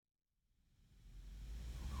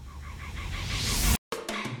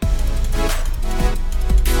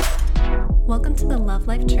to the Love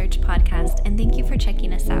Life Church podcast, and thank you for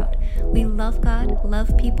checking us out. We love God,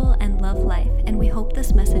 love people, and love life, and we hope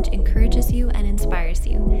this message encourages you and inspires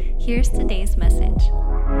you. Here's today's message.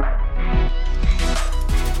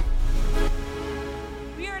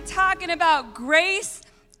 We are talking about grace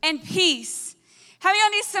and peace. How many of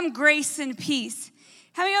y'all need some grace and peace?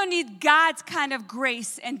 How many of y'all need God's kind of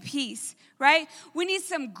grace and peace, right? We need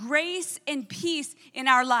some grace and peace in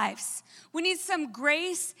our lives. We need some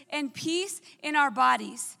grace and peace in our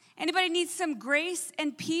bodies. Anybody need some grace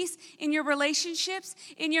and peace in your relationships,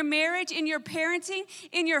 in your marriage, in your parenting,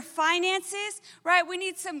 in your finances, right? We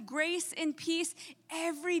need some grace and peace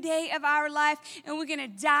every day of our life, and we're going to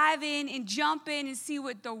dive in and jump in and see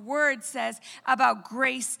what the Word says about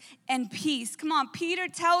grace and peace. Come on, Peter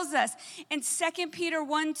tells us in 2 Peter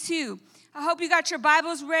 1:2. I hope you got your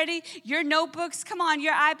Bibles ready, your notebooks, come on,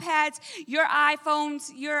 your iPads, your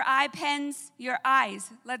iPhones, your iPens, your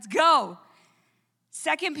eyes. Let's go.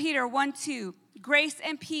 2 Peter 1:2, grace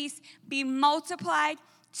and peace be multiplied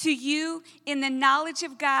to you in the knowledge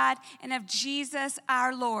of God and of Jesus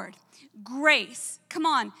our Lord. Grace, come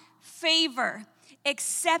on, favor,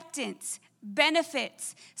 acceptance,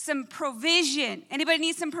 benefits, some provision. Anybody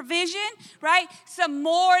need some provision, right? Some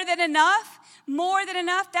more than enough. More than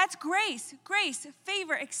enough, that's grace. Grace,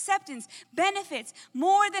 favor, acceptance, benefits,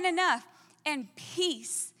 more than enough. And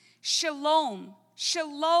peace, shalom,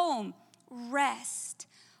 rest,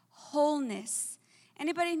 wholeness.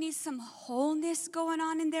 Anybody need some wholeness going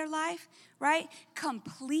on in their life, right?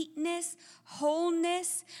 Completeness,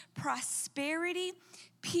 wholeness, prosperity,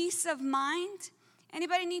 peace of mind.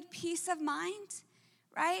 Anybody need peace of mind?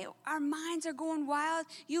 Right? Our minds are going wild.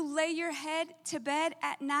 You lay your head to bed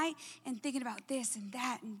at night and thinking about this and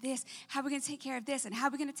that and this. How are we going to take care of this? And how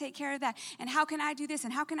are we going to take care of that? And how can I do this?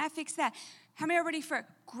 And how can I fix that? How many are ready for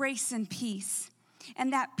grace and peace?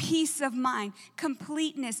 And that peace of mind,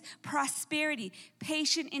 completeness, prosperity,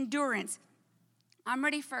 patient endurance. I'm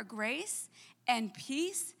ready for grace and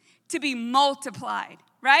peace to be multiplied,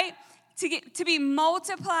 right? To be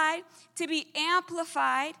multiplied, to be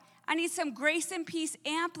amplified. I need some grace and peace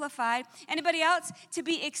amplified. Anybody else? To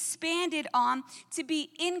be expanded on, to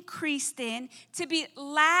be increased in, to be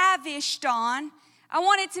lavished on. I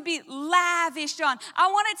want it to be lavished on. I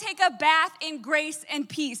want to take a bath in grace and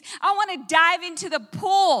peace. I want to dive into the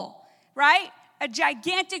pool, right? A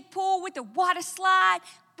gigantic pool with a water slide.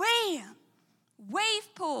 Bam!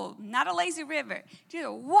 Wave pool, not a lazy river. Just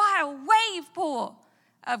a wild wave pool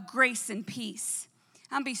of grace and peace.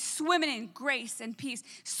 I'm going to be swimming in grace and peace,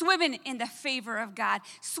 swimming in the favor of God,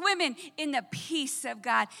 swimming in the peace of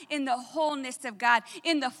God, in the wholeness of God,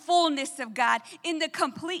 in the fullness of God, in the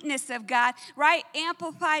completeness of God, right?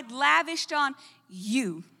 Amplified, lavished on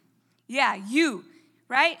you. Yeah, you,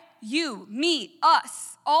 right? You, me,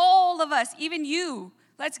 us, all of us, even you.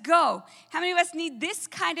 Let's go. How many of us need this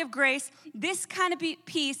kind of grace, this kind of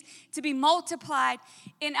peace to be multiplied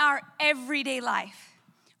in our everyday life?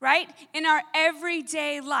 Right? In our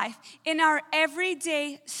everyday life, in our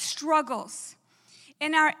everyday struggles,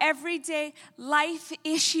 in our everyday life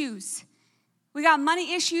issues. We got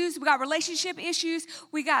money issues, we got relationship issues,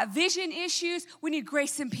 we got vision issues. We need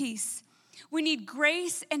grace and peace. We need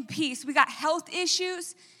grace and peace. We got health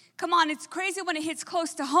issues. Come on, it's crazy when it hits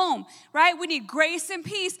close to home, right? We need grace and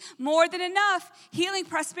peace, more than enough. Healing,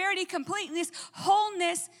 prosperity, completeness,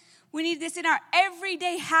 wholeness. We need this in our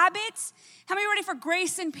everyday habits. How many are ready for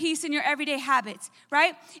grace and peace in your everyday habits,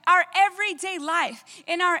 right? Our everyday life,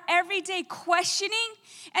 in our everyday questioning.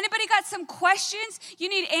 Anybody got some questions you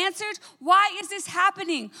need answered? Why is this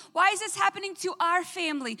happening? Why is this happening to our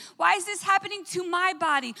family? Why is this happening to my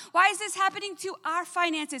body? Why is this happening to our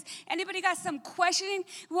finances? Anybody got some questioning?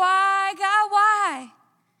 Why, God, why?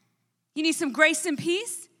 You need some grace and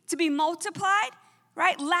peace to be multiplied,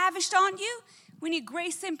 right? Lavished on you. We need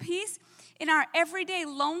grace and peace in our everyday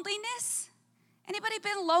loneliness. Anybody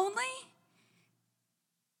been lonely?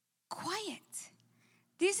 Quiet.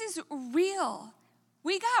 This is real.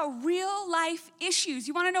 We got real life issues.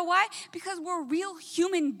 You want to know why? Because we're real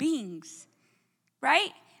human beings, right?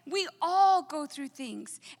 We all go through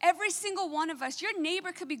things. Every single one of us. Your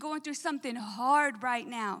neighbor could be going through something hard right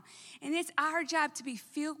now. And it's our job to be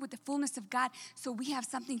filled with the fullness of God so we have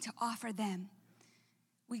something to offer them.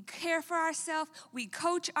 We care for ourselves, we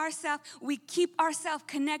coach ourselves, we keep ourselves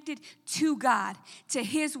connected to God, to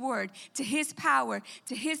His Word, to His power,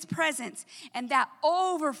 to His presence. And that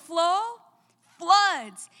overflow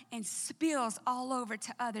floods and spills all over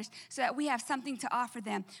to others so that we have something to offer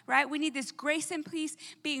them, right? We need this grace and peace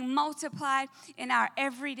being multiplied in our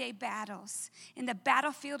everyday battles, in the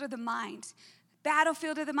battlefield of the mind.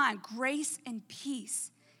 Battlefield of the mind, grace and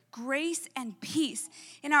peace. grace and peace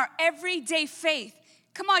in our everyday faith.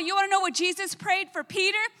 Come on, you want to know what Jesus prayed for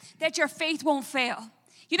Peter? That your faith won't fail.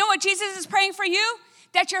 You know what Jesus is praying for you?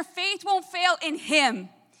 That your faith won't fail in him.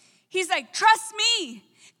 He's like, trust me.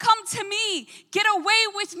 Come to me. Get away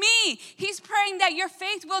with me. He's praying that your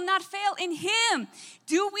faith will not fail in him.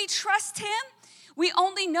 Do we trust him? We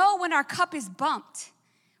only know when our cup is bumped.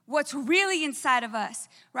 What's really inside of us,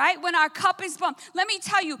 right? When our cup is bumped. Let me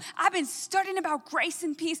tell you, I've been studying about grace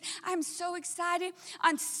and peace. I'm so excited.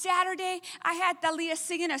 On Saturday, I had Thalia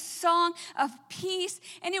singing a song of peace,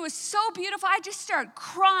 and it was so beautiful. I just started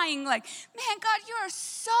crying like, man, God, you are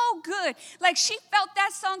so good. Like, she felt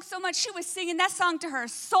that song so much. She was singing that song to her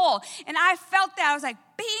soul, and I felt that. I was like,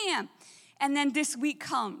 bam. And then this week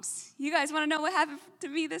comes. You guys want to know what happened to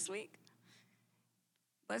me this week?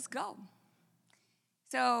 Let's go.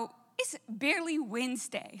 So it's barely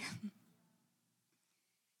Wednesday.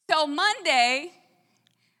 So Monday,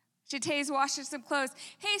 Shatay's washing some clothes.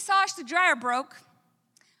 Hey, Sash, the dryer broke.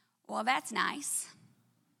 Well, that's nice.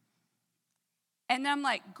 And then I'm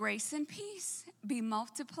like, grace and peace be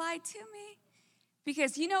multiplied to me.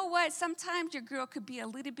 Because you know what? Sometimes your girl could be a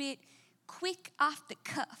little bit quick off the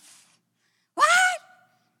cuff. What?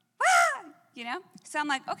 You know? So I'm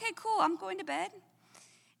like, okay, cool. I'm going to bed.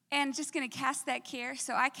 And just going to cast that care.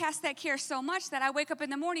 So I cast that care so much that I wake up in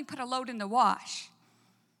the morning, put a load in the wash.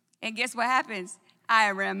 And guess what happens? I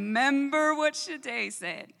remember what Shatay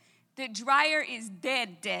said. The dryer is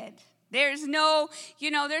dead. There's no,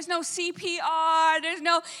 there's no CPR. There's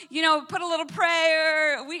no, put a little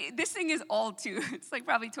prayer. This thing is old too. It's like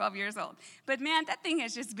probably 12 years old. But man, that thing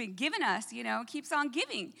has just been giving us, keeps on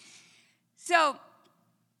giving. So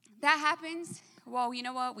that happens. Well, you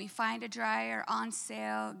know what? We find a dryer on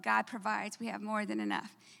sale. God provides. We have more than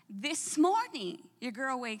enough. This morning, your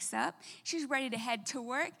girl wakes up. She's ready to head to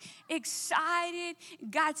work. Excited.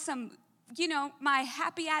 Got some, my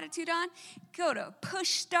happy attitude on. Go to push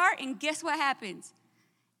start, and guess what happens?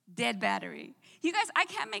 Dead battery. You guys, I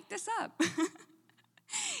can't make this up.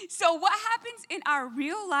 So what happens in our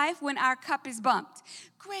real life when our cup is bumped?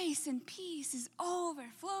 Grace and peace is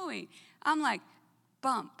overflowing. I'm like,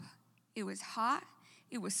 bump. It was hot.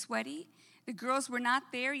 It was sweaty. The girls were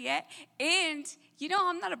not there yet. And,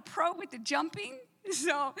 I'm not a pro with the jumping.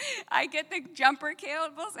 So I get the jumper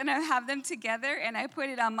cables and I have them together and I put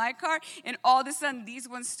it on my car. And all of a sudden, these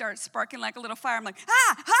ones start sparking like a little fire. I'm like,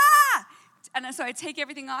 ah! And so I take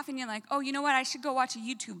everything off and you're like, oh, you know what? I should go watch a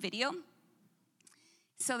YouTube video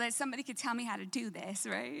so that somebody could tell me how to do this,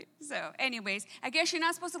 right? So anyways, I guess you're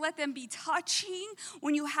not supposed to let them be touching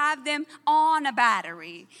when you have them on a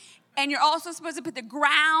battery. And you're also supposed to put the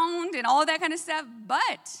ground and all that kind of stuff.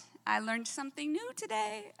 But I learned something new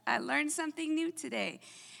today. I learned something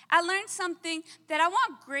that I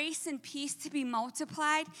want grace and peace to be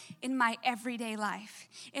multiplied in my everyday life,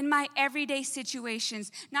 in my everyday situations.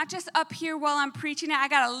 Not just up here while I'm preaching it. I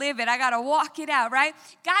got to live it. I got to walk it out, right?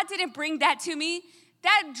 God didn't bring that to me.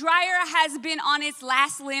 That dryer has been on its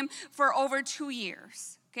last limb for over 2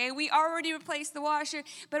 years. Okay, we already replaced the washer,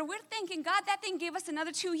 but we're thinking, God, that thing gave us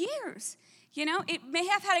another 2 years. It may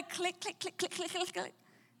have had a click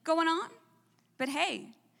going on, but hey,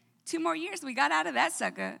 2 more years, we got out of that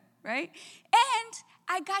sucker, right? And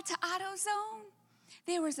I got to AutoZone.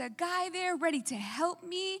 There was a guy there ready to help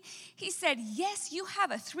me. He said, yes, you have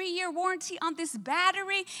a 3-year warranty on this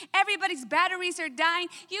battery. Everybody's batteries are dying.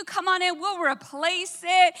 You come on in, we'll replace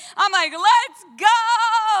it. I'm like, let's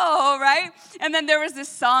go, right? And then there was this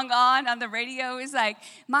song on the radio. It's like,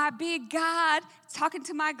 my big God talking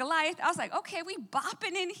to my Goliath. I was like, okay, we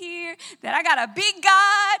bopping in here that I got a big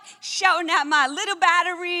God shouting at my little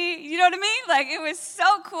battery. You know what I mean? Like, it was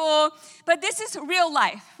so cool. But this is real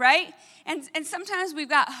life, right? And sometimes we've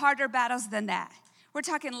got harder battles than that. We're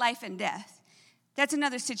talking life and death. That's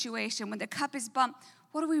another situation. When the cup is bumped,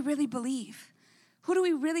 what do we really believe? Who do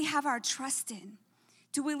we really have our trust in?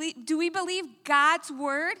 Do we believe God's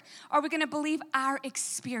word, or are we going to believe our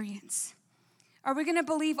experience? Are we going to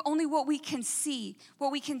believe only what we can see,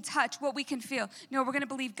 what we can touch, what we can feel? No, we're going to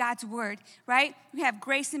believe God's word, right? We have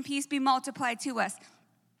grace and peace be multiplied to us.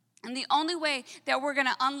 And the only way that we're going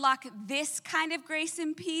to unlock this kind of grace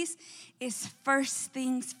and peace is first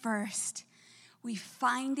things first. We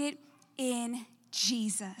find it in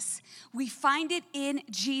Jesus. We find it in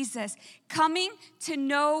Jesus. coming to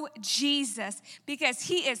know Jesus because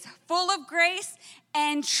he is full of grace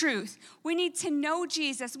and truth. We need to know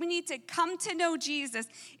Jesus. We need to come to know Jesus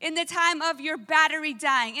in the time of your battery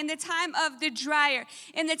dying, in the time of the dryer,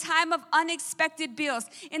 in the time of unexpected bills,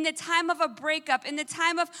 in the time of a breakup, in the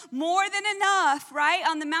time of more than enough, right,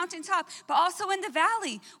 on the mountaintop, but also in the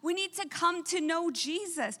valley. We need to come to know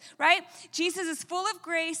Jesus, right? Jesus is full of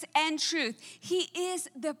grace and truth. He is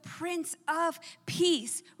the Prince of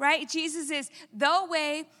Peace, right? Jesus is the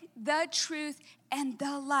way, the truth, and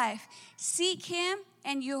the life. Seek him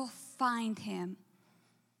and you'll find him.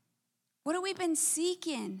 What have we been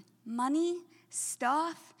seeking? Money,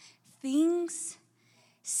 stuff, things?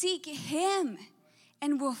 Seek him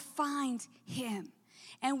and we'll find him.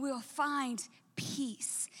 And we'll find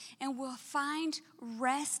peace. And we'll find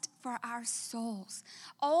rest for our souls.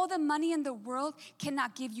 All the money in the world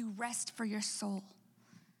cannot give you rest for your soul.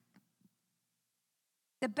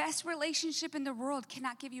 The best relationship in the world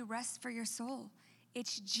cannot give you rest for your soul.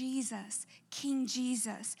 It's Jesus, King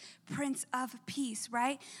Jesus, Prince of Peace,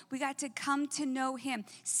 right? We got to come to know him.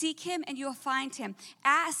 Seek him and you'll find him.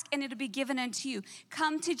 Ask and it'll be given unto you.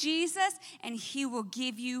 Come to Jesus and he will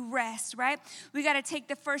give you rest, right? We got to take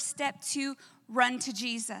the first step to run to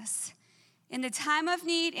Jesus. In the time of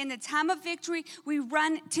need, in the time of victory, we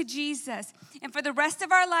run to Jesus. And for the rest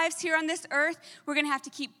of our lives here on this earth, we're going to have to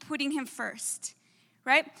keep putting him first.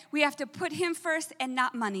 Right? We have to put him first and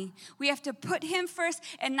not money. We have to put him first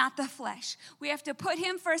and not the flesh. We have to put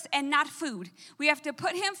him first and not food. We have to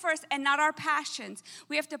put him first and not our passions.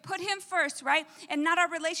 We have to put him first, right? And not our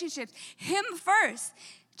relationships. Him first.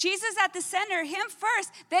 Jesus at the center, him first,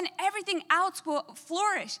 then everything else will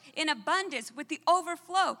flourish in abundance with the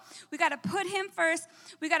overflow. We got to put him first.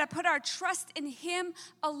 We got to put our trust in him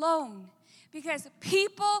alone because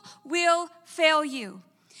people will fail you.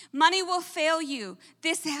 Money will fail you.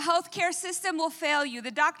 This healthcare system will fail you.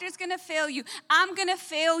 The doctor's going to fail you. I'm going to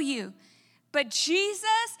fail you. But Jesus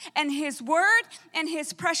and his word and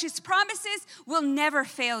his precious promises will never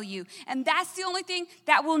fail you. And that's the only thing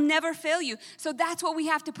that will never fail you. So that's what we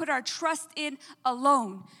have to put our trust in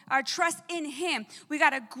alone. Our trust in him. We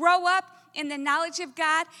got to grow up in the knowledge of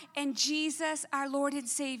God and Jesus, our Lord and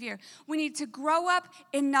Savior. We need to grow up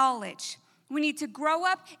in knowledge. We need to grow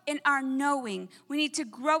up in our knowing. We need to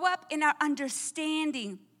grow up in our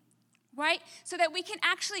understanding, right? So that we can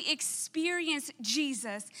actually experience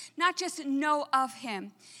Jesus, not just know of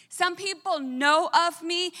him. Some people know of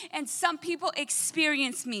me and some people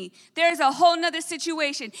experience me. There's a whole nother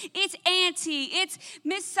situation. It's Auntie, it's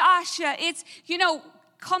Miss Sasha, it's,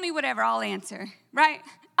 call me whatever, I'll answer, right?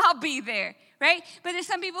 I'll be there, right? But there's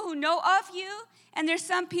some people who know of you and there's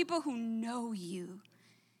some people who know you.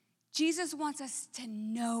 Jesus wants us to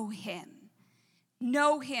know him,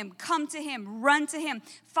 come to him, run to him,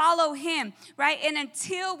 follow him, right? And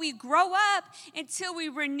until we grow up, until we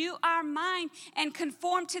renew our mind and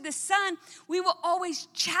conform to the Son, we will always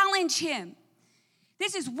challenge him.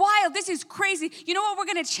 This is wild. This is crazy. You know what we're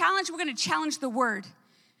going to challenge? We're going to challenge the word.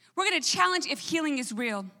 We're going to challenge if healing is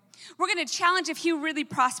real. We're going to challenge if he really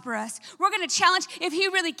prosper us. We're going to challenge if he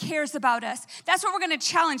really cares about us. That's what we're going to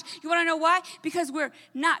challenge. You want to know why? Because we're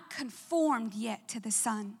not conformed yet to the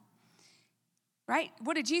Son. Right?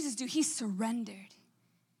 What did Jesus do? He surrendered.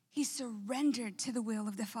 He surrendered to the will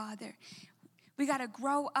of the Father. We got to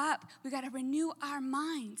grow up. We got to renew our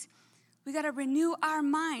minds. We got to renew our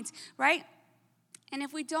minds, right? And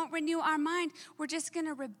if we don't renew our mind, we're just going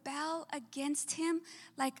to rebel against him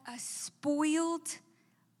like a spoiled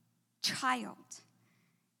child.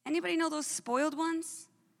 Anybody know those spoiled ones?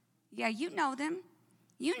 Yeah, you know them.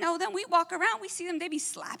 You know them. We walk around, we see them. They be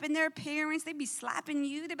slapping their parents. They be slapping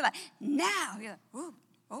you. They be like, now. You're like, ooh,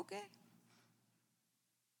 okay.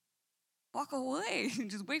 Walk away.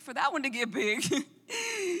 Just wait for that one to get big.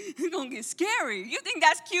 It's going to get scary. You think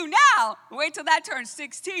that's cute now. Wait till that turns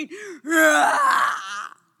 16. Right?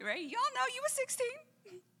 Y'all know you were 16.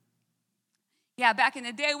 Yeah, back in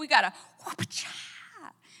the day, we got a whoop-a-cha.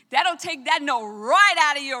 That'll take that note right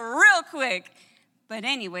out of you real quick. But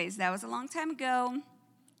anyways, that was a long time ago.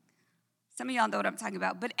 Some of y'all know what I'm talking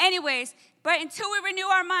about. But anyways, until we renew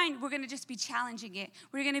our mind, we're going to just be challenging it.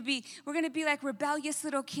 We're going to be like rebellious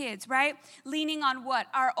little kids, right? Leaning on what?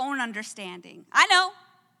 Our own understanding. I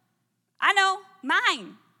know.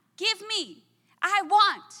 Mine. Give me. I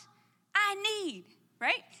want. I need,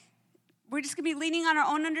 right? We're just going to be leaning on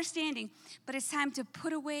our own understanding. But it's time to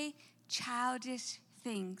put away childish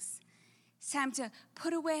things. It's time to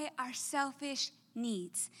put away our selfish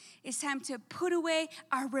needs. It's time to put away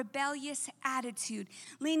our rebellious attitude,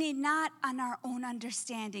 leaning not on our own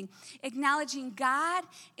understanding, acknowledging God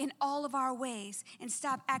in all of our ways, and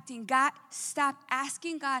stop asking God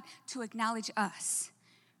to acknowledge us,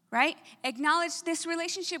 right? Acknowledge this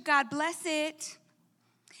relationship, God bless it.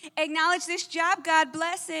 Acknowledge this job, God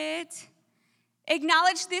bless it.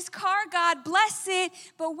 Acknowledge this car, God bless it.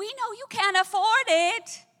 But we know you can't afford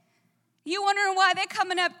it. You wondering why they're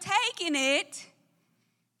coming up taking it?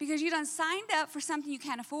 Because you done signed up for something you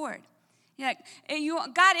can't afford. You're like,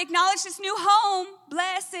 God, acknowledge this new home,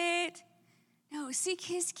 bless it. No, seek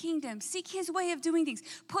his kingdom, seek his way of doing things.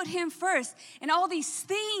 Put him first, and all these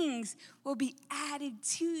things will be added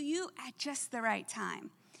to you at just the right time.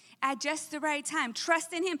 At just the right time.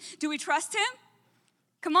 Trust in him. Do we trust him?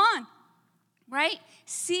 Come on, right?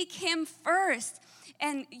 Seek him first.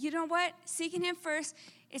 And you know what? Seeking him first,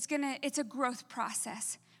 it's a growth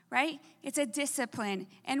process, right? It's a discipline.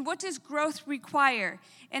 And what does growth require?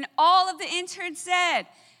 And all of the interns said,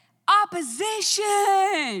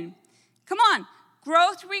 opposition. Come on.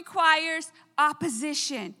 Growth requires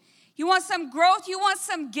opposition. You want some growth? You want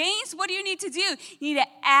some gains? What do you need to do? You need to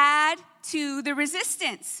add to the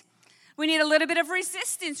resistance. We need a little bit of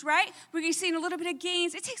resistance, right? We're seeing a little bit of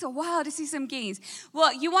gains. It takes a while to see some gains.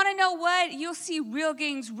 Well, you want to know what? You'll see real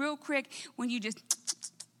gains real quick when you just,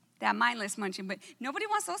 that mindless munching. But nobody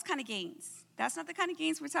wants those kind of gains. That's not the kind of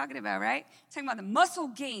gains we're talking about, right? We're talking about the muscle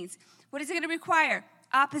gains. What is it going to require?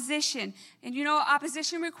 Opposition. And you know what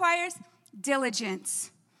opposition requires?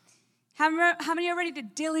 Diligence. How many are ready to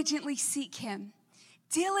diligently seek him?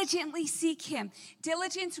 Diligently seek him.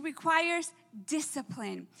 Diligence requires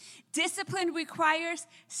discipline. Discipline requires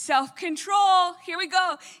self-control. Here we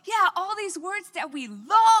go. Yeah, all these words that we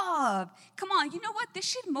love. Come on, you know what? This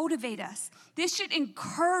should motivate us. This should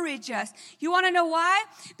encourage us. You want to know why?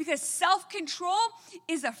 Because self-control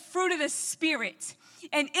is a fruit of the Spirit.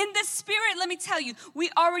 And in the Spirit, let me tell you, we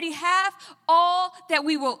already have all that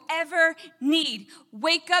we will ever need.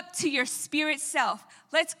 Wake up to your spirit self.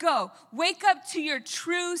 Let's go. Wake up to your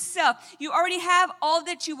true self. You already have all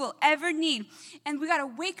that you will ever need. And we got to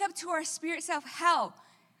wake up to our spirit self. How?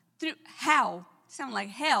 Sound like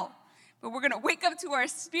hell. But we're going to wake up to our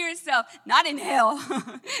spirit self, not in hell.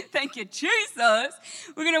 Thank you, Jesus.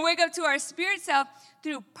 We're going to wake up to our spirit self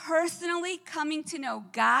through personally coming to know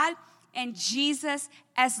God and Jesus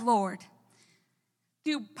as Lord.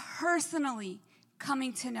 Through personally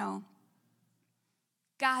coming to know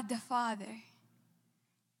God the Father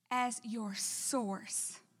as your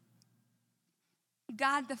source.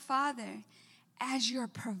 God the Father as your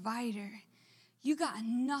provider. You got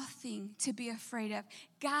nothing to be afraid of.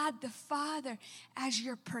 God the Father as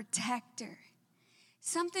your protector.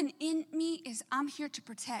 Something in me is I'm here to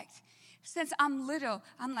protect. Since I'm little,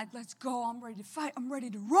 I'm like, let's go. I'm ready to fight. I'm ready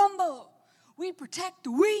to rumble. We protect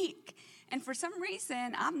the weak. And for some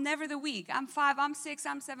reason, I'm never the weak. I'm 5, I'm 6,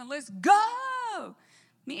 I'm 7. Let's go.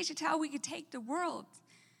 Me and Chantel, we could take the world.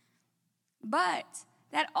 But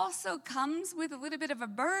that also comes with a little bit of a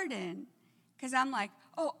burden. Because I'm like,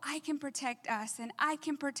 oh, I can protect us and I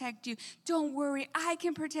can protect you. Don't worry, I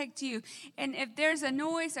can protect you. And if there's a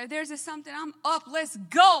noise or there's a something, I'm up. Let's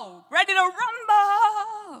go. Ready to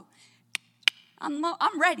rumble.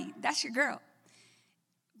 I'm ready. That's your girl.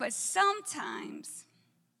 But sometimes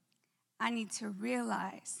I need to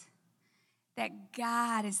realize that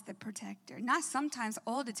God is the protector. Not sometimes,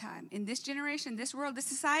 all the time. In this generation, this world, this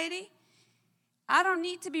society, I don't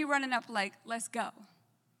need to be running up like, let's go.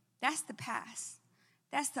 That's the past.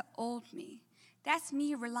 That's the old me. That's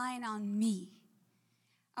me relying on me.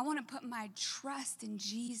 I want to put my trust in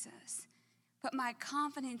Jesus, put my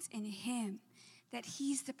confidence in him, that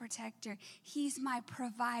he's the protector. He's my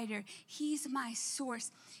provider. He's my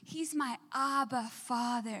source. He's my Abba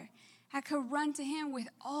Father. I could run to him with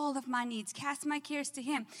all of my needs, cast my cares to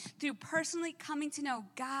him through personally coming to know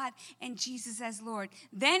God and Jesus as Lord.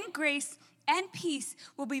 Then grace and peace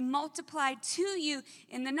will be multiplied to you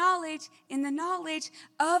in the knowledge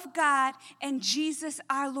of God and Jesus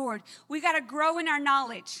our Lord. We got to grow in our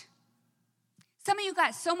knowledge. Some of you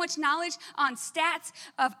got so much knowledge on stats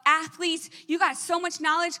of athletes. You got so much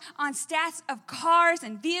knowledge on stats of cars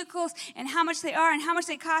and vehicles and how much they are and how much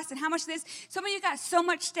they cost and how much this. Some of you got so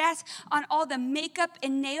much stats on all the makeup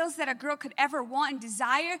and nails that a girl could ever want and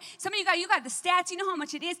desire. Some of you got the stats. You know how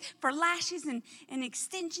much it is for lashes and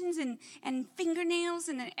extensions and fingernails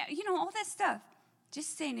and, all that stuff.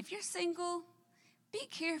 Just saying, if you're single, be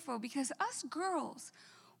careful because us girls,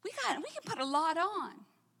 we can put a lot on.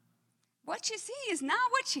 What you see is not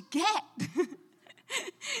what you get.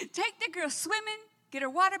 Take the girl swimming, get her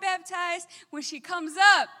water baptized. When she comes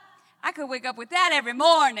up, I could wake up with that every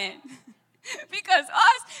morning. Because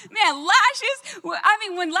us, man, lashes,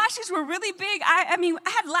 when lashes were really big, I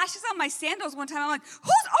had lashes on my sandals one time. I'm like,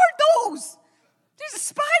 whose are those? There's a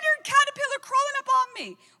spider and caterpillar crawling up on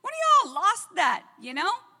me. When of y'all lost that, you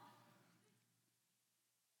know?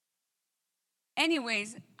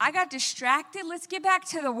 Anyways, I got distracted. Let's get back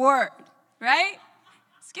to the word, right?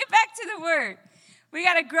 Let's get back to the word. We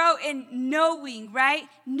got to grow in knowing, right?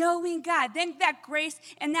 Knowing God. Then that grace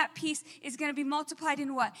and that peace is going to be multiplied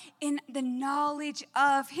in what? In the knowledge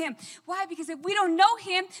of him. Why? Because if we don't know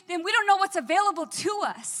him, then we don't know what's available to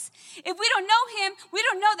us. If we don't know him, we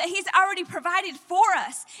don't know that he's already provided for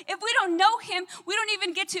us. If we don't know him, we don't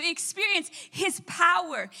even get to experience his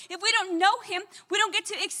power. If we don't know him, we don't get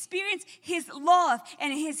to experience his love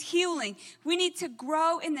and his healing. We need to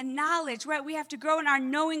grow in the knowledge, right? We have to grow in our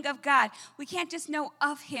knowing of God. We can't just know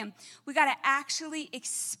of him. We got to actually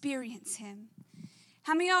experience him.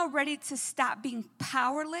 How many of y'all are ready to stop being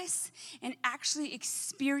powerless and actually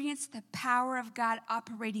experience the power of God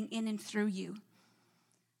operating in and through you?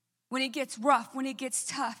 When it gets rough, when it gets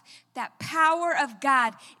tough, that power of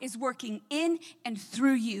God is working in and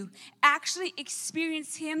through you. Actually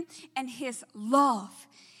experience him and his love.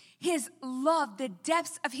 His love, the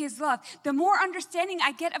depths of his love. The more understanding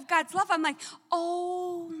I get of God's love, I'm like,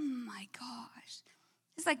 oh my gosh.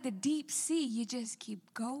 It's like the deep sea. You just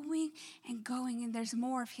keep going and going, and there's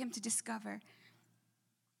more of him to discover.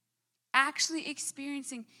 Actually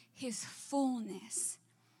experiencing his fullness.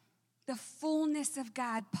 The fullness of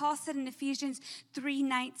God. Paul said in Ephesians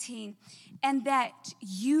 3:19, and that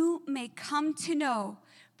you may come to know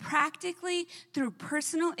practically through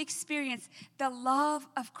personal experience the love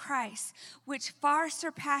of Christ, which far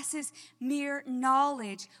surpasses mere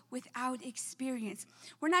knowledge without experience.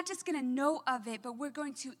 We're not just going to know of it, but we're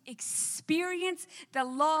going to experience the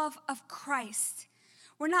love of Christ.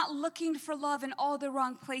 We're not looking for love in all the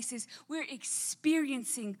wrong places. We're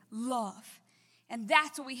experiencing love. And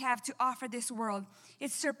that's what we have to offer this world.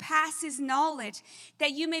 It surpasses knowledge,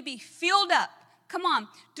 that you may be filled up, come on,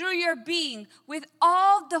 through your being with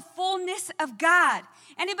all the fullness of God.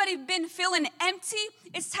 Anybody been feeling empty?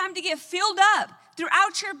 It's time to get filled up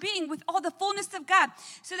throughout your being with all the fullness of God,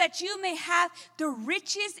 so that you may have the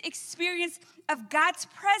richest experience of God's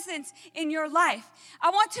presence in your life. I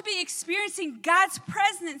want to be experiencing God's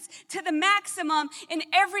presence to the maximum in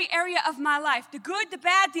every area of my life. The good, the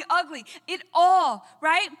bad, the ugly, it all,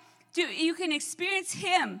 right? You can experience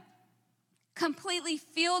him completely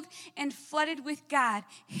filled and flooded with God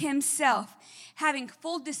himself, having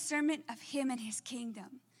full discernment of him and his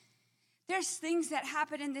kingdom. There's things that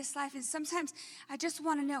happen in this life, and sometimes I just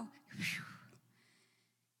want to know,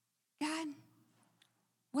 God,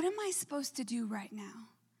 what am I supposed to do right now?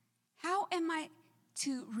 How am I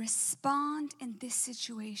to respond in this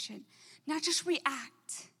situation? Not just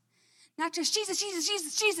react. Not just Jesus, Jesus,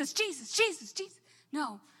 Jesus, Jesus, Jesus, Jesus, Jesus.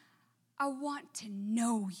 No, I want to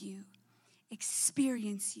know you,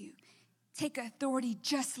 experience you, take authority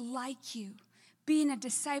just like you, being a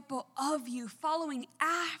disciple of you, following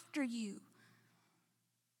after you.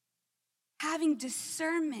 Having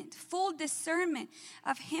discernment, full discernment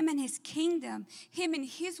of him and his kingdom, him and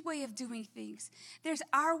his way of doing things. There's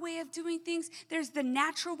our way of doing things, there's the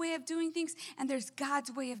natural way of doing things, and there's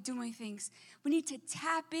God's way of doing things. We need to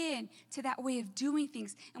tap in to that way of doing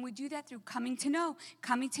things, and we do that through coming to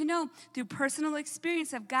know through personal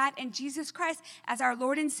experience of God and Jesus Christ as our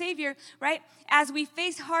Lord and Savior, right? As we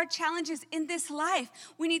face hard challenges in this life,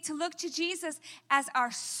 we need to look to Jesus as our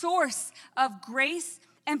source of grace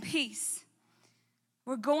and peace.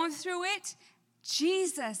 We're going through it.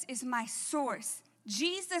 Jesus is my source.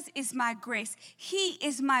 Jesus is my grace. He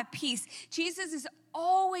is my peace. Jesus is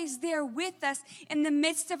always there with us in the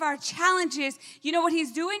midst of our challenges. You know what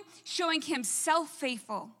he's doing? Showing himself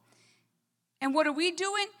faithful. And what are we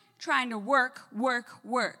doing? Trying to work.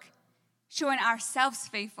 Showing ourselves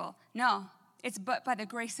faithful. No, it's but by the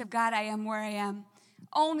grace of God I am where I am.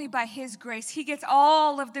 Only by his grace. He gets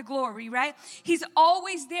all of the glory, right? He's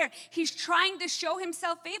always there. He's trying to show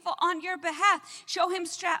himself faithful on your behalf. Show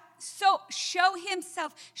himself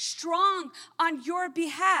strong on your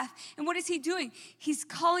behalf. And what is he doing? He's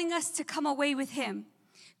calling us to come away with him.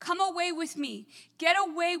 Come away with me. Get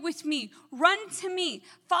away with me. Run to me.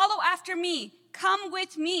 Follow after me. Come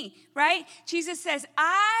with me, right? Jesus says,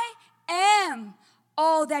 I am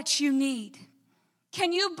all that you need.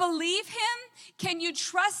 Can you believe him? Can you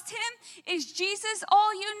trust him? Is Jesus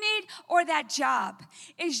all you need, or that job?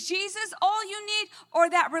 Is Jesus all you need, or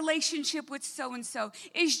that relationship with so-and-so?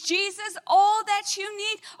 Is Jesus all that you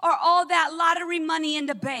need, or all that lottery money in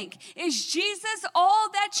the bank? Is Jesus all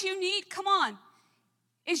that you need? Come on.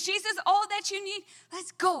 Is Jesus all that you need?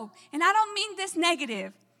 Let's go. And I don't mean this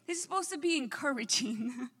negative. This is supposed to be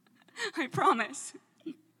encouraging. I promise.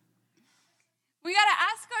 We got to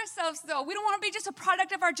ask ourselves, though, we don't want to be just a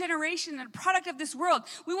product of our generation and a product of this world.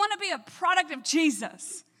 We want to be a product of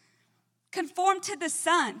Jesus. Conform to the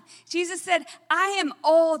Son. Jesus said, I am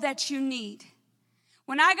all that you need.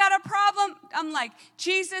 When I got a problem, I'm like,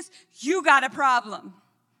 Jesus, you got a problem.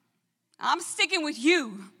 I'm sticking with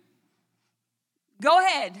you. Go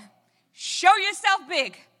ahead. Show yourself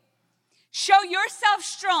big. Show yourself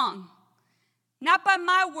strong. Not by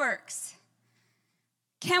my works.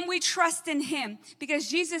 Can we trust in him? Because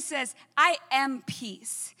Jesus says, I am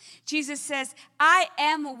peace. Jesus says, I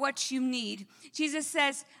am what you need. Jesus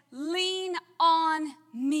says, lean on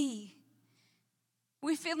me.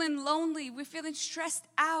 We're feeling lonely. We're feeling stressed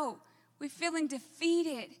out. We're feeling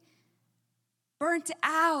defeated, burnt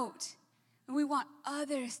out. And we want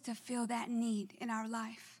others to feel that need in our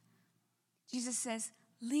life. Jesus says,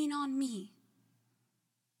 lean on me.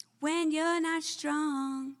 When you're not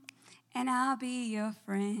strong, and I'll be your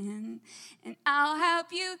friend, and I'll help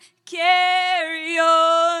you carry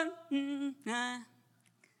on. I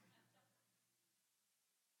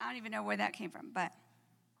don't even know where that came from, but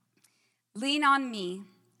lean on me,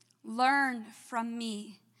 learn from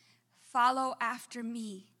me, follow after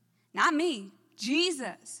me. Not me,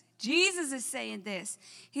 Jesus. Jesus is saying this.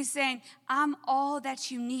 He's saying, I'm all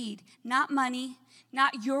that you need, not money,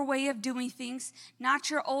 not your way of doing things,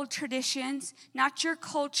 not your old traditions, not your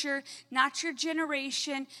culture, not your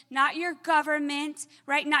generation, not your government,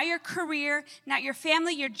 right? Not your career, not your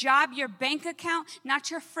family, your job, your bank account,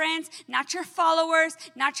 not your friends, not your followers,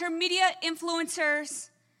 not your media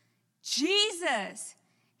influencers. Jesus,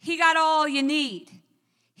 he got all you need.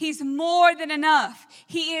 He's more than enough.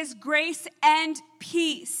 He is grace and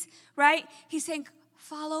peace, right? He's saying,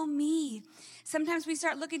 follow me. Sometimes we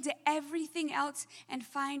start looking to everything else and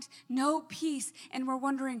find no peace, and we're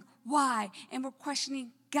wondering why, and we're questioning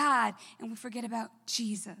God, and we forget about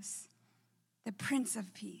Jesus, the Prince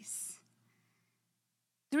of Peace.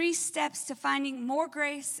 3 steps to finding more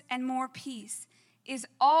grace and more peace is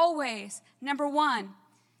always, number 1,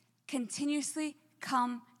 continuously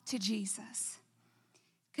come to Jesus.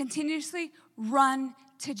 Continuously run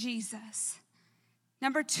to Jesus.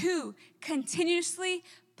 Number 2, continuously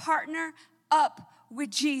partner up with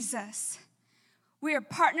Jesus. We are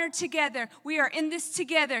partnered together. We are in this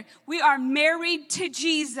together. We are married to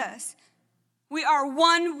Jesus. We are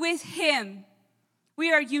one with him.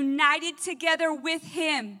 We are united together with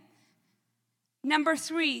him. Number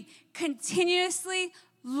 3, continuously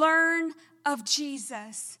learn of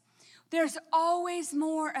Jesus. There's always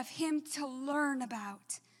more of him to learn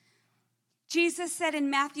about. Jesus said in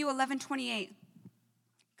Matthew 11:28,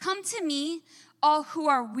 come to me, all who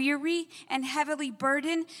are weary and heavily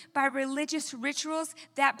burdened by religious rituals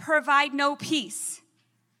that provide no peace.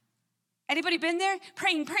 Anybody been there?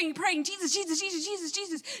 Praying, Jesus, Jesus, Jesus, Jesus,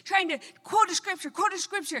 Jesus, trying to quote a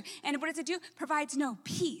scripture. And what does it do? Provides no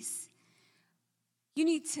peace. You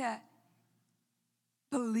need to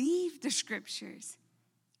believe the scriptures,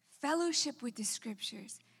 fellowship with the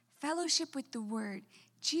scriptures, fellowship with the word.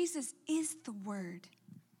 Jesus is the word.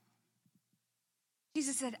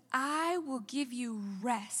 Jesus said, I will give you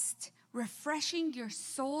rest, refreshing your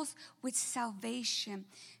souls with salvation.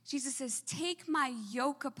 Jesus says, take my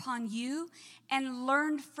yoke upon you and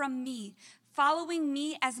learn from me, following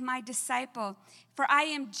me as my disciple. For I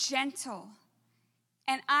am gentle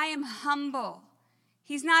and I am humble.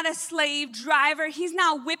 He's not a slave driver. He's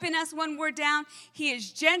not whipping us when we're down. He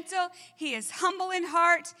is gentle. He is humble in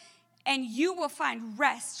heart. And you will find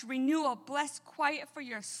rest, renewal, blessed quiet for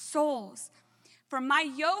your souls. For my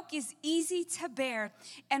yoke is easy to bear,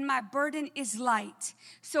 and my burden is light.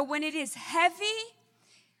 So when it is heavy,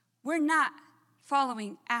 we're not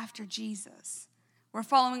following after Jesus. We're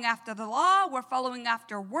following after the law. We're following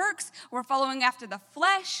after works. We're following after the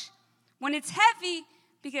flesh. When it's heavy,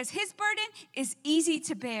 because his burden is easy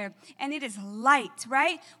to bear, and it is light,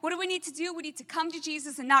 right? What do we need to do? We need to come to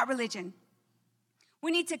Jesus and not religion. We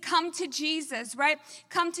need to come to Jesus, right?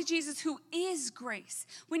 Come to Jesus who is grace.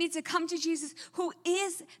 We need to come to Jesus who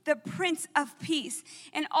is the Prince of Peace.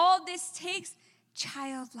 And all this takes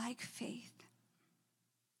childlike faith.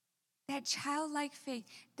 That childlike faith.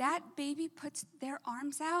 That baby puts their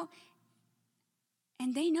arms out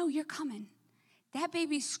and they know you're coming. That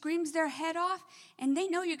baby screams their head off and they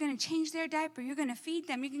know you're going to change their diaper. You're going to feed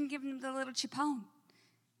them. You're going to give them the little chipone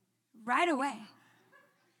right away.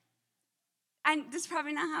 And this is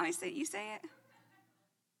probably not how you say it.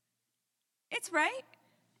 It's right.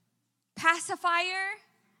 Pacifier.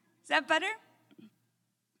 Is that better?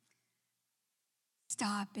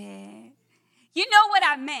 Stop it. You know what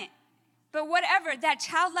I meant. But whatever, that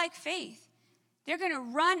childlike faith, they're going to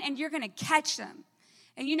run and you're going to catch them.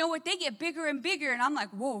 And you know what? They get bigger and bigger. And I'm like,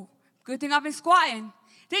 whoa, good thing I've been squatting.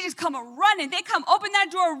 They just come running. They come open that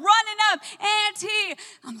door, running up. Auntie.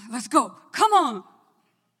 I'm like, let's go. Come on.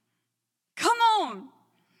 Come on.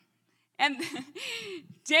 And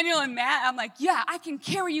Daniel and Matt, I'm like, yeah, I can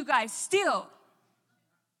carry you guys still.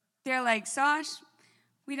 They're like, Sash,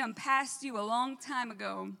 we done passed you a long time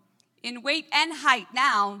ago in weight and height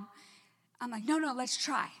now. I'm like, no, let's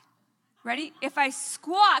try. Ready? If I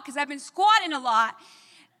squat, because I've been squatting a lot,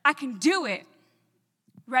 I can do it.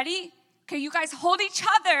 Ready? Okay, you guys hold each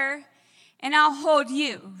other, and I'll hold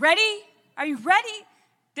you. Ready? Are you ready?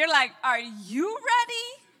 They're like, are you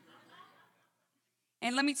ready?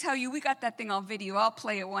 And let me tell you, we got that thing on video. I'll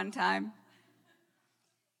play it one time.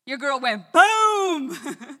 Your girl went boom.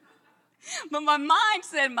 But my mind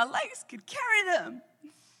said my legs could carry them.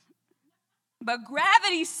 But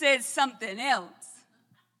gravity says something else.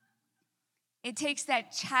 It takes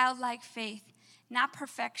that childlike faith, not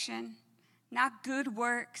perfection, not good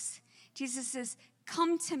works. Jesus says,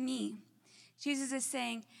 come to me. Jesus is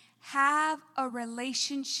saying, have a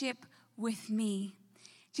relationship with me.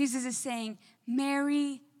 Jesus is saying,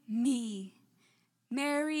 marry me.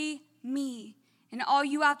 Marry me. And all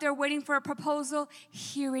you out there waiting for a proposal,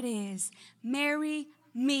 here it is. Marry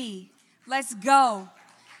me. Let's go.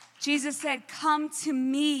 Jesus said, come to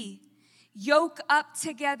me. Yoke up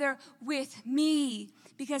together with me,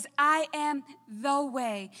 because I am the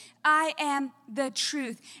way, I am the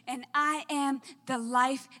truth, and I am the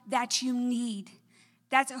life that you need.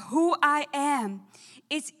 That's who I am.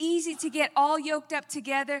 It's easy to get all yoked up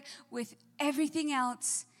together with everything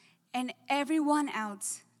else and everyone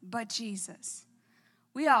else but Jesus.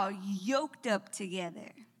 We all yoked up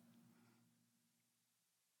together.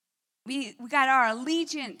 We got our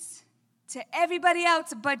allegiance to everybody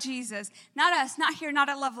else but Jesus. Not us, not here, not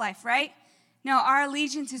at Love Life, right? No, our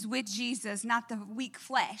allegiance is with Jesus, not the weak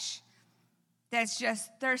flesh that's just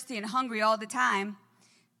thirsty and hungry all the time.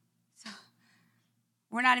 So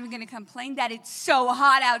we're not even going to complain that it's so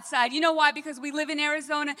hot outside. You know why? Because we live in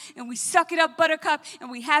Arizona and we suck it up, buttercup,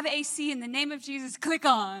 and we have AC. In the name of Jesus, click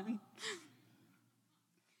on.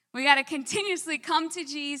 We got to continuously come to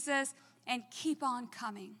Jesus and keep on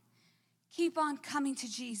coming. Keep on coming to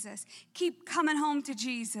Jesus. Keep coming home to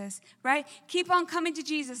Jesus, right? Keep on coming to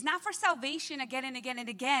Jesus, not for salvation again and again and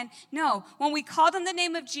again. No, when we call on the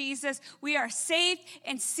name of Jesus, we are saved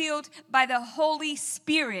and sealed by the Holy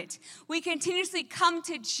Spirit. We continuously come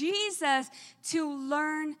to Jesus to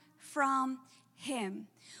learn from him.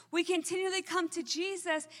 We continually come to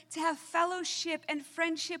Jesus to have fellowship and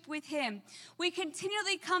friendship with him. We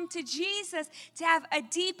continually come to Jesus to have a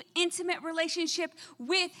deep, intimate relationship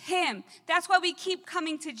with him. That's why we keep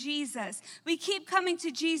coming to Jesus. We keep coming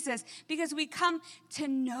to Jesus because we come to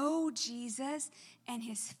know Jesus and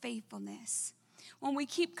his faithfulness. When we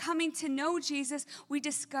keep coming to know Jesus, we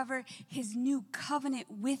discover his new covenant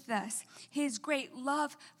with us, his great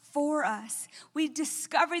love for us. We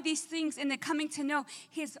discover these things in the coming to know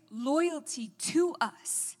his loyalty to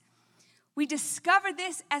us. We discover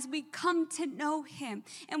this as we come to know him,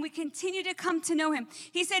 and we continue to come to know him.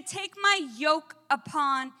 He said, take my yoke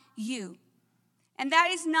upon you. And that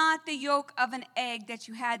is not the yolk of an egg that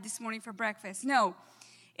you had this morning for breakfast. No.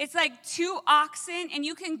 It's like 2 oxen, and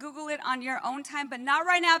you can Google it on your own time, but not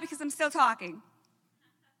right now because I'm still talking.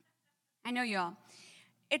 I know y'all.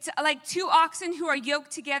 It's like 2 oxen who are yoked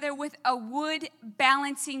together with a wood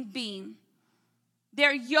balancing beam.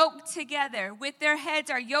 They're yoked together with their heads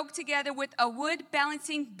are yoked together with a wood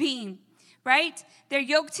balancing beam, right? They're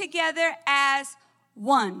yoked together as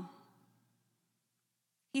one.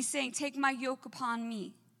 He's saying, take my yoke upon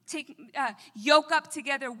me. Yoke up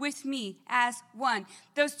together with me as one.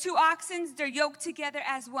 Those 2 oxen, they're yoked together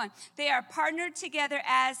as one. They are partnered together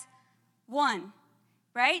as one,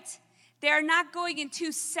 right? They are not going in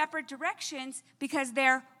 2 separate directions because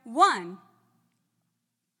they're one.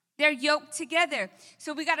 They're yoked together.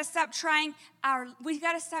 So we got to stop trying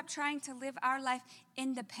to live our life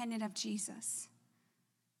independent of Jesus.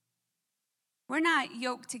 We're not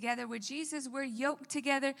yoked together with Jesus. We're yoked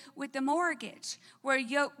together with the mortgage. We're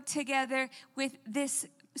yoked together with this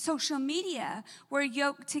social media. We're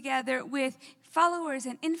yoked together with followers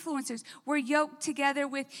and influencers. We're yoked together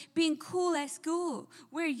with being cool at school.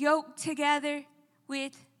 We're yoked together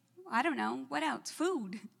with, I don't know, what else?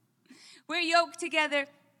 Food. We're yoked together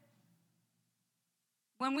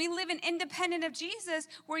When we live independent of Jesus,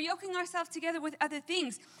 we're yoking ourselves together with other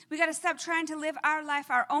things. We got to stop trying to live our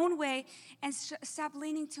life our own way and stop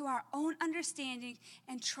leaning to our own understanding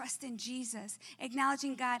and trust in Jesus,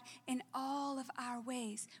 acknowledging God in all of our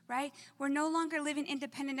ways, right? We're no longer living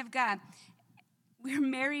independent of God. We're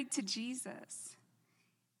married to Jesus.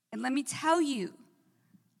 And let me tell you,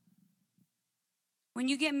 when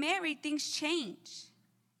you get married, things change.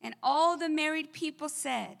 And all the married people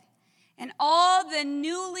said, and all the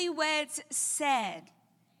newlyweds said,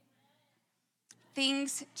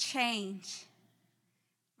 things change,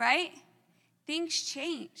 right? Things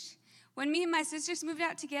change. When me and my sisters moved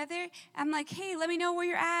out together, I'm like, hey, let me know where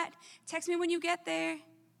you're at. Text me when you get there.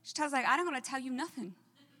 She tells like, I don't want to tell you nothing.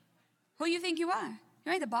 Who you think you are?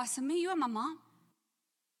 You ain't the boss of me. You are my mom.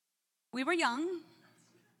 We were young.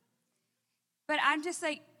 But I'm just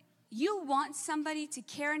like, you want somebody to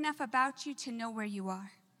care enough about you to know where you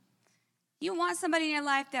are. You want somebody in your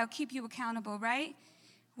life that'll keep you accountable, right?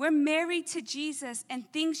 We're married to Jesus,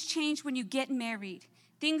 and things change when you get married.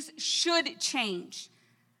 Things should change.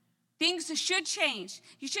 Things should change.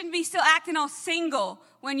 You shouldn't be still acting all single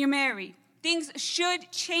when you're married. Things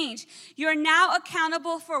should change. You're now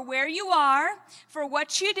accountable for where you are, for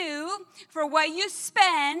what you do, for what you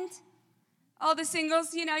spend. All the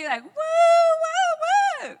singles, you're like, woo,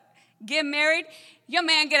 woo, woo. Get married, your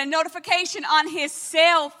man get a notification on his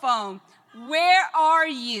cell phone. Where are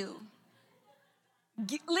you?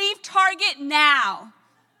 Leave Target now.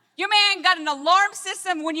 Your man got an alarm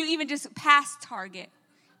system when you even just pass Target.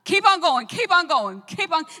 Keep on going, keep on going,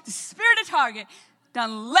 keep on. The spirit of Target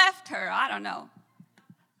done left her, I don't know.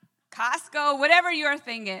 Costco, whatever your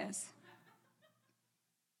thing is.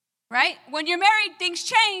 Right? When you're married, things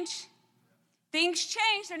change. Things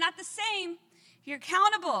change. They're not the same. You're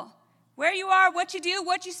accountable. Where you are, what you do,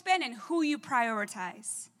 what you spend, and who you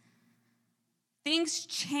prioritize. Things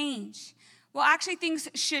change. Well, actually, things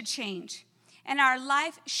should change. And our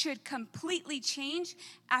life should completely change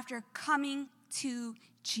after coming to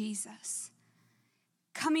Jesus.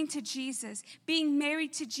 Coming to Jesus, being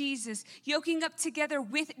married to Jesus, yoking up together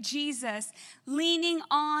with Jesus, leaning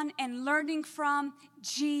on and learning from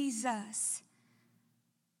Jesus.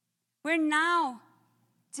 We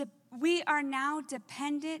are now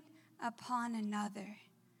dependent upon another.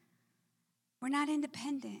 We're not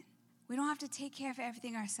independent. We don't have to take care of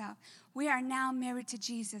everything ourselves. We are now married to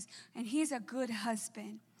Jesus, and he's a good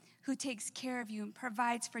husband who takes care of you and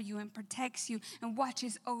provides for you and protects you and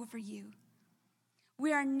watches over you.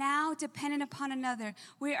 We are now dependent upon another.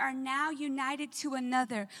 We are now united to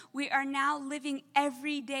another. We are now living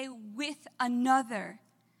every day with another.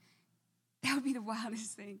 That would be the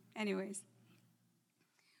wildest thing. Anyways,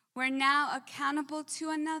 we're now accountable to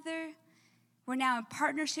another. We're now in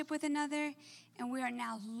partnership with another, and we are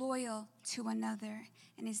now loyal to another.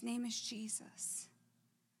 And his name is Jesus.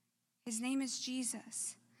 His name is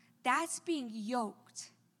Jesus. That's being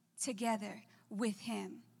yoked together with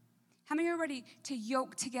him. How many are ready to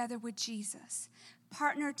yoke together with Jesus?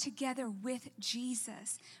 Partner together with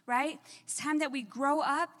Jesus, right? It's time that we grow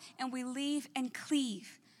up and we leave and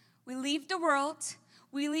cleave. We leave the world.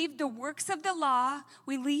 We leave the works of the law.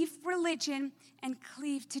 We leave religion and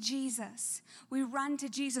cleave to Jesus. We run to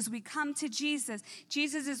Jesus. We come to Jesus.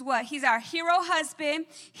 Jesus is what? He's our hero husband.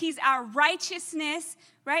 He's our righteousness,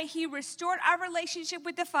 right? He restored our relationship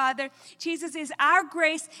with the Father. Jesus is our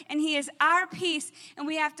grace, and he is our peace. And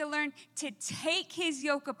we have to learn to take his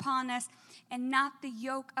yoke upon us and not the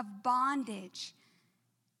yoke of bondage.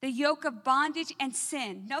 The yoke of bondage and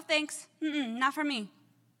sin. No thanks. Not for me.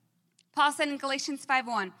 Paul said in Galatians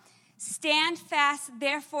 5:1, stand fast,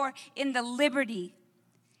 therefore, in the liberty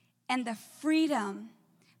and the freedom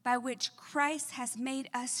by which Christ has made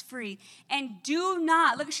us free. And do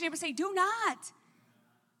not, look at your neighbor and say, do not.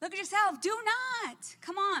 Look at yourself, do not.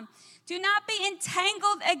 Come on. Do not be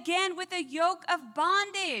entangled again with a yoke of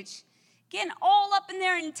bondage. Getting all up in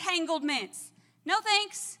their entanglements. No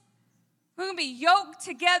thanks. We're going to be yoked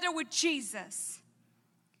together with Jesus.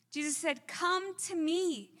 Jesus said, come to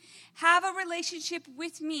me. Have a relationship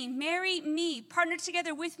with me. Marry me. Partner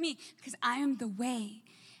together with me. Because I am the way.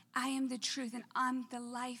 I am the truth. And I'm the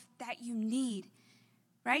life that you need.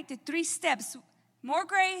 Right? The 3 steps. More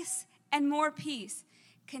grace and more peace.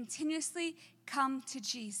 Continuously come to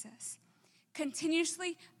Jesus.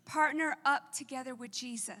 Continuously partner up together with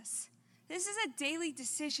Jesus. This is a daily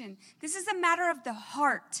decision. This is a matter of the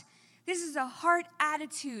heart. This is a heart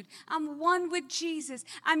attitude. I'm one with Jesus.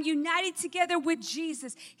 I'm united together with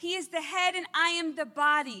Jesus. He is the head and I am the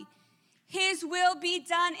body. His will be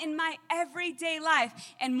done in my everyday life.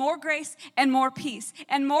 And more grace and more peace.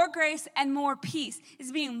 And more grace and more peace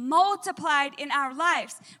is being multiplied in our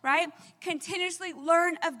lives, right? Continuously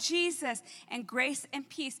learn of Jesus, and grace and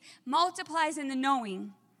peace multiplies in the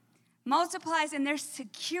knowing. Multiplies, and there's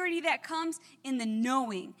security that comes in the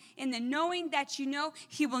knowing that you know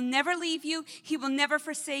He will never leave you, He will never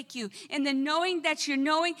forsake you, in the knowing that you're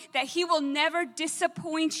knowing that He will never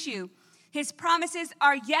disappoint you. His promises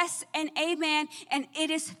are yes and amen, and it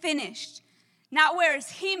is finished. Not where is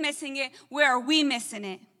He missing it, where are we missing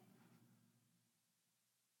it?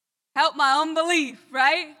 Help my unbelief,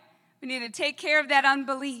 right? We need to take care of that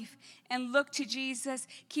unbelief and look to Jesus,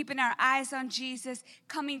 keeping our eyes on Jesus,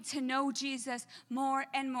 coming to know Jesus more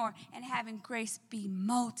and more, and having grace be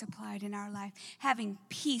multiplied in our life, having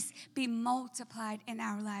peace be multiplied in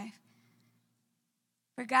our life.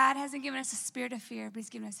 For God hasn't given us a spirit of fear, but He's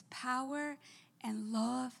given us power and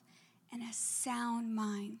love and a sound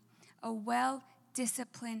mind, a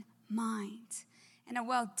well-disciplined mind. And a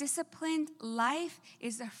well-disciplined life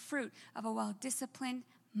is the fruit of a well-disciplined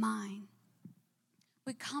mind.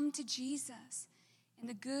 We come to Jesus in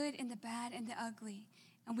the good, in the bad, and the ugly,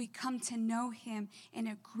 and we come to know Him in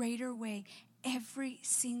a greater way every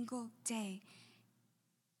single day.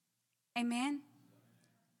 Amen?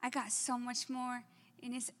 I got so much more,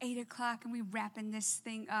 and it's 8 o'clock, and we're wrapping this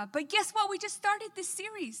thing up. But guess what? We just started this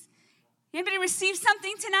series. Anybody receive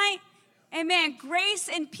something tonight? Amen. Grace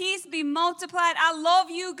and peace be multiplied. I love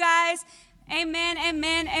you guys. Amen,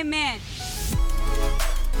 amen, amen.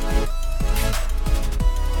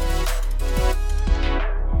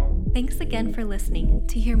 Thanks again for listening.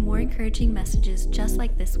 To hear more encouraging messages just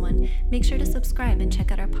like this one, make sure to subscribe and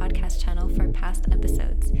check out our podcast channel for past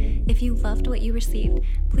episodes. If you loved what you received,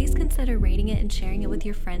 please consider rating it and sharing it with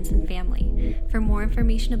your friends and family. For more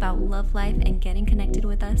information about Love Life and getting connected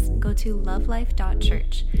with us, go to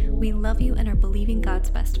lovelife.church. We love you and are believing God's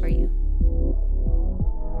best for you.